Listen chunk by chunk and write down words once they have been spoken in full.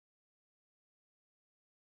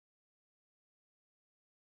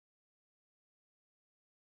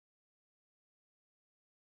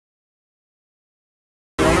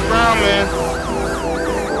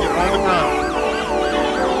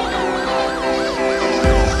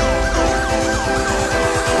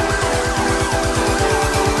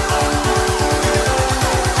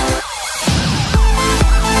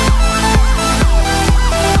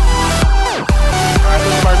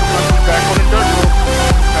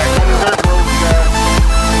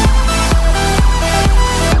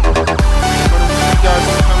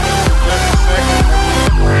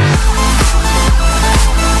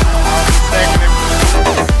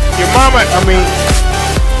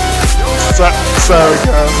Sorry guys,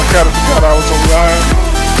 I kinda forgot I was online.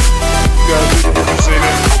 You guys didn't say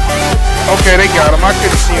that. Okay, they got him. I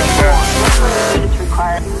couldn't see him guys.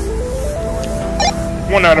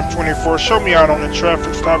 1 out of 24. Show me out on the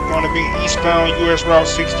traffic stop. Going to be eastbound US Route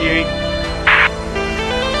 68.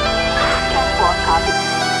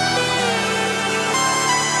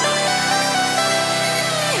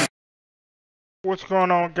 What's going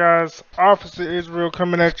on, guys? Officer Israel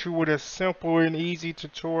coming at you with a simple and easy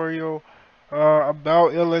tutorial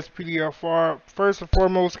about Lspdfr. First and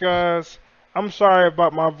foremost, guys, I'm sorry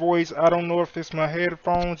about my voice. I don't know if it's my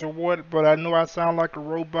headphones or what, but I know I sound like a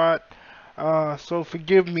robot. So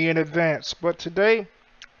forgive me in advance. But today,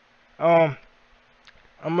 I'm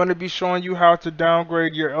going to be showing you how to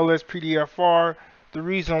downgrade your Lspdfr. The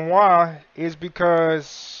reason why is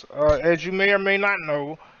because, as you may or may not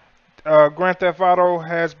know, Grand Theft Auto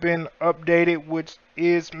has been updated, which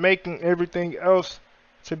is making everything else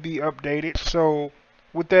to be updated. So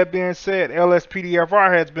with that being said,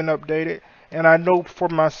 Lspdfr has been updated, and I know for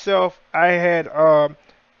myself, I had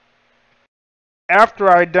after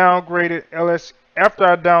I downgraded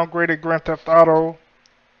Grand Theft Auto,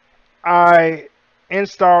 I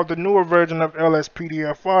installed the newer version of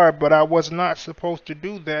Lspdfr, but I was not supposed to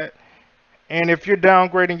do that. And if you're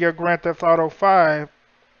downgrading your Grand Theft Auto 5,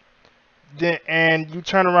 and you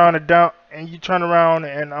turn around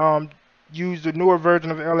and use the newer version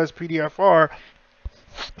of Lspdfr,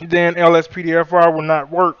 then Lspdfr will not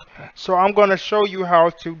work. So I'm going to show you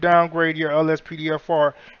how to downgrade your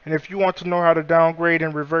Lspdfr. And if you want to know how to downgrade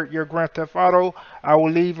and revert your Grand Theft Auto, I will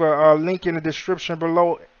leave a link in the description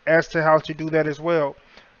below as to how to do that as well.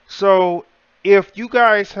 So if you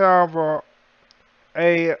guys have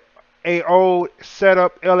a old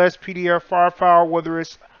setup Lspdfr file, whether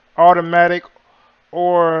it's automatic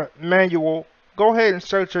or manual, go ahead and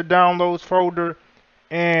search your downloads folder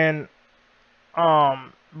and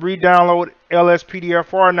re-download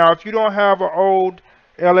Lspdfr. Now if you don't have an old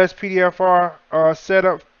Lspdfr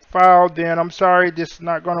setup file, then I'm sorry, this is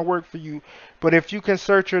not going to work for you. But if you can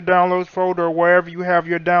search your downloads folder or wherever you have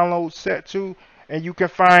your downloads set to, and you can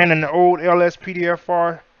find an old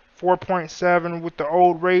Lspdfr 4.7 with the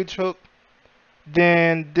old rage hook,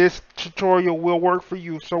 then this tutorial will work for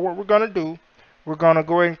you. So what we're going to do, we're going to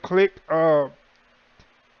go ahead and click the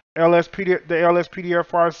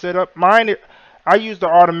Lspdfr setup. I use the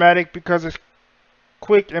automatic because it's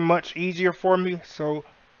quick and much easier for me. So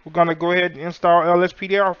we're going to go ahead and install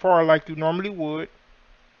Lspdfr like you normally would.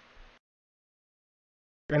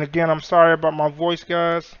 And again, I'm sorry about my voice,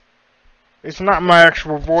 guys. It's not my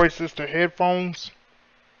actual voice, it's the headphones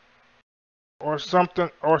or something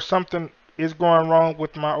is going wrong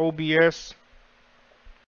with my OBS.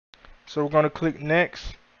 So we're going to click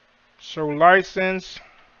next, show license.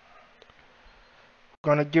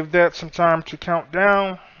 Going to give that some time to count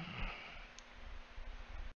down,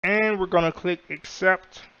 and we're going to click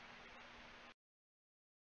accept,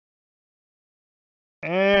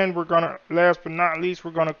 and we're going to, last but not least, we're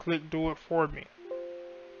going to click do it for me.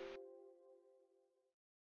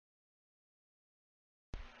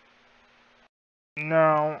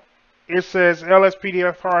 Now it says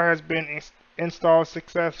Lspdfr has been installed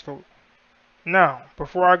successfully. Now,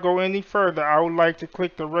 before I go any further, I would like to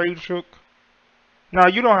click the rage hook. Now,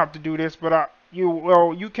 you don't have to do this, but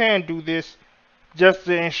you can do this just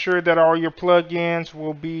to ensure that all your plugins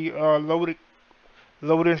will be loaded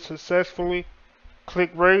successfully. Click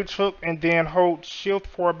rage hook and then hold shift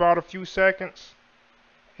for about a few seconds,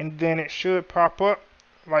 and then it should pop up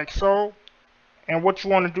like so. And what you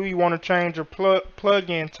want to do, you want to change your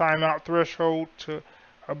plugin timeout threshold to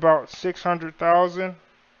about 600,000. I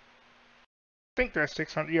think that's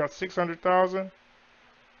 600. Yeah, 600,000.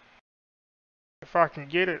 If I can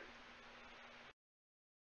get it.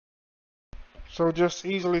 So just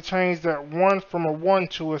easily change that 1 from a 1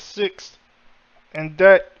 to a 6, and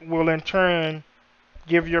that will in turn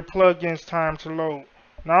give your plugins time to load.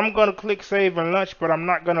 Now I'm going to click save and launch, but I'm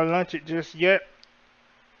not going to launch it just yet,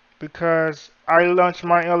 because I launched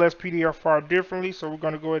my Lspdfr differently. So we're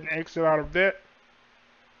going to go ahead and exit out of that.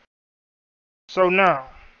 So now,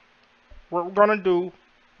 what we're going to do,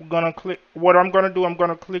 I'm going to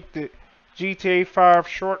click the GTA 5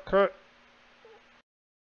 shortcut.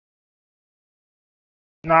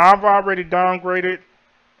 Now I've already downgraded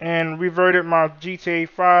and reverted my GTA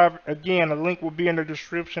 5. Again, a link will be in the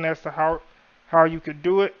description as to how you could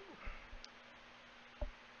do it.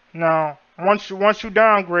 Now, once you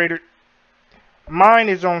downgrade it, mine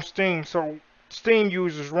is on Steam, so Steam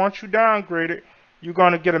users, once you downgrade it, you're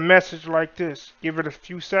going to get a message like this. Give it a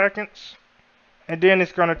few seconds, and then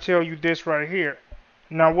it's going to tell you this right here.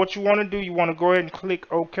 Now what you want to do, you want to go ahead and click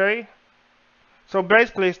OK. So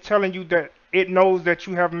basically, it's telling you that it knows that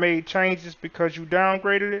you have made changes because you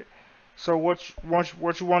downgraded it. So what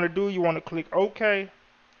you want to do, you want to click OK.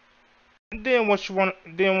 And then once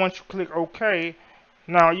you click OK,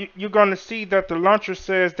 now you're gonna see that the launcher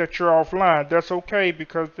says that you're offline. That's okay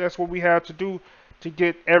because that's what we have to do to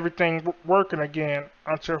get everything working again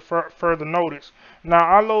until further notice. Now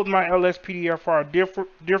I load my Lspdfr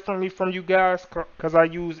differently from you guys because I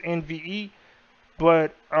use NVE.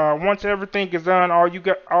 But once everything is done, all you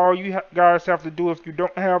guys have to do if you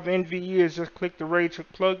don't have NVE is just click the RageHook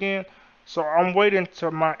plugin. So I'm waiting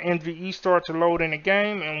till my NVE start to load in the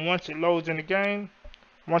game, and once it loads in the game,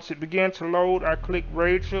 once it begins to load, I click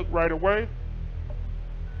RageHook right away.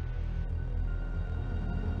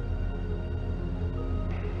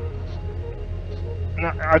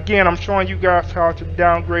 Now, again, I'm showing you guys how to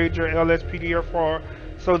downgrade your Lspdfr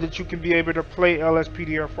so that you can be able to play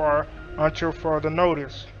Lspdfr until further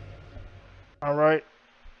notice. Alright.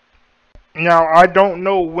 Now, I don't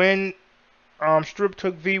know when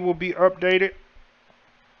Striptook V will be updated,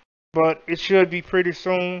 but it should be pretty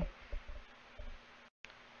soon.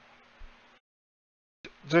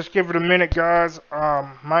 Just give it a minute, guys.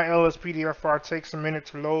 My Lspdfr takes a minute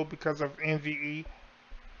to load because of NVE.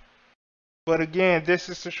 But again, this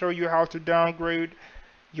is to show you how to downgrade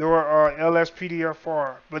your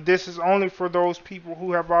Lspdfr. But this is only for those people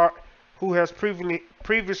who has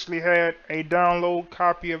previously had a download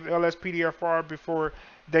copy of Lspdfr before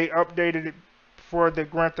they updated it for the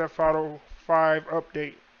Grand Theft Auto 5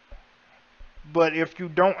 update. But if you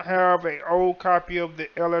don't have an old copy of the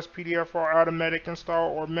Lspdfr automatic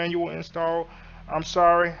install or manual install, I'm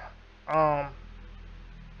sorry.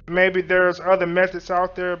 Maybe there's other methods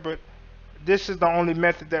out there, but this is the only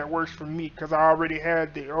method that works for me because I already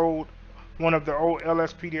had one of the old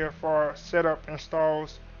Lspdfr setup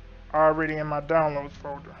installs already in my downloads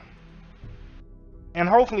folder. And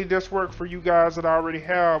hopefully this worked for you guys that already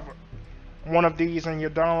have one of these in your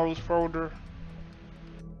downloads folder.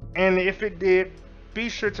 And if it did, be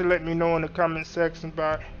sure to let me know in the comment section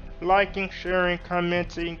by liking, sharing,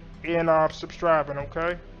 commenting, and subscribing,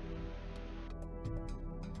 okay?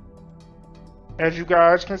 As you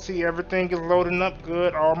guys can see, everything is loading up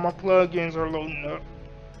good. All my plugins are loading up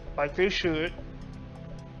like they should.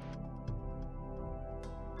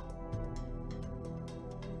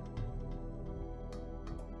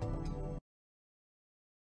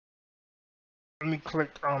 Let me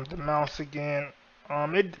click the mouse again.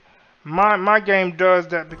 My game does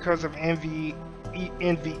that because of NVE,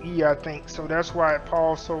 I think. So that's why it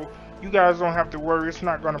paused. So you guys don't have to worry. It's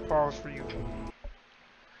not gonna pause for you.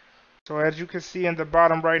 So as you can see in the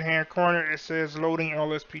bottom right hand corner, it says loading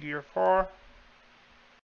Lspdfr.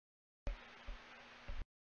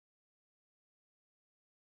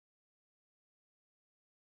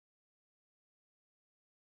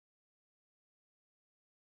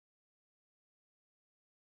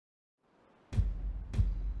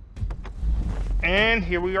 And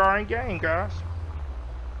here we are in game, guys.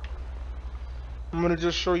 I'm gonna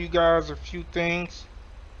just show you guys a few things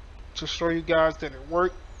to show you guys that it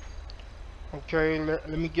worked. Okay, let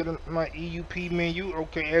me get my EUP menu.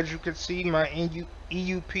 Okay, as you can see, my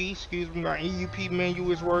EUP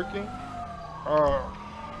menu is working.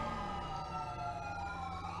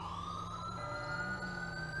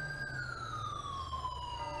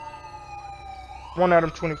 One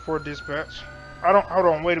Adam 24 dispatch. Hold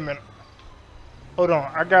on, wait a minute. Hold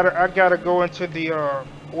on, I gotta go into the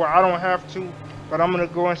well, I don't have to, but I'm gonna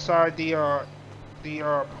go inside the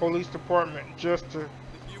police department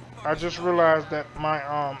I just realized that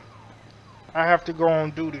I have to go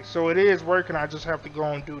on duty. So it is working, I just have to go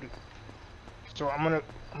on duty. So I'm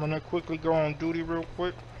gonna quickly go on duty real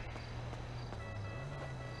quick.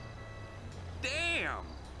 Damn.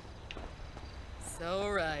 So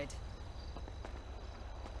right.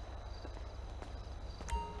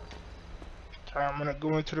 Okay, I'm gonna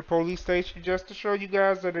go into the police station just to show you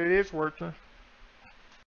guys that it is working.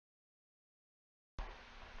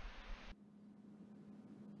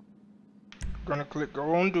 Gonna click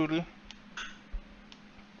go on duty.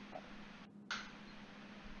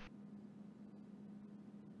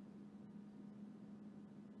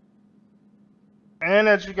 And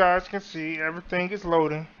as you guys can see, everything is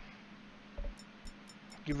loading.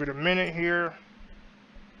 Give it a minute here.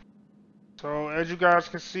 So as you guys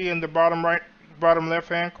can see in the bottom left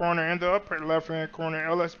hand corner and the upper left hand corner,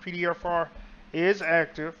 Lspdfr is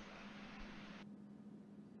active.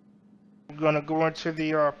 We're gonna go into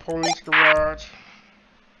the police garage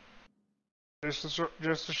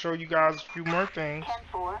just to show you guys a few more things.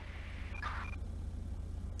 10-4.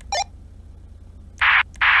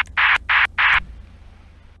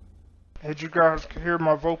 As you guys can hear,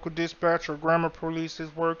 my vocal dispatch or grammar police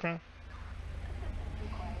is working.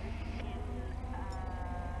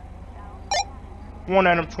 One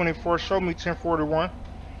Adam 24, show me 1041.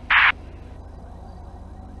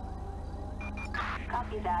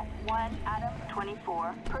 Copy that. 1 Adam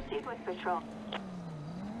 24. Proceed with patrol.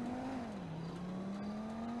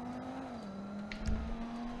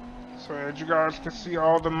 So as you guys can see,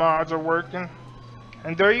 all the mods are working.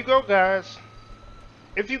 And there you go, guys.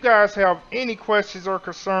 If you guys have any questions or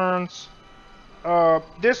concerns,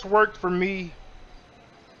 this worked for me.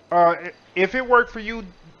 If it worked for you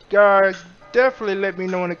guys, definitely let me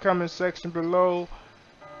know in the comment section below.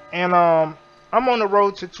 And I'm on the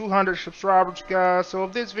road to 200 subscribers, guys. So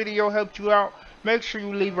if this video helped you out, make sure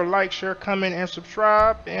you leave a like, share, comment, and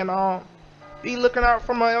subscribe. And be looking out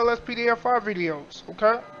for my Lspdfr videos,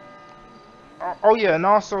 okay? Oh yeah, and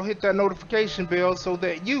also hit that notification bell so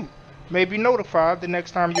that you may be notified the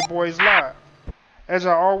next time your boy is live. As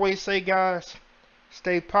I always say, guys,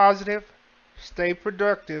 stay positive, stay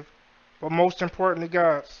productive, but most importantly,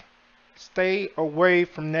 guys, stay away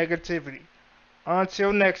from negativity.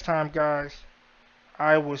 Until next time, guys,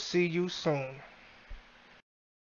 I will see you soon.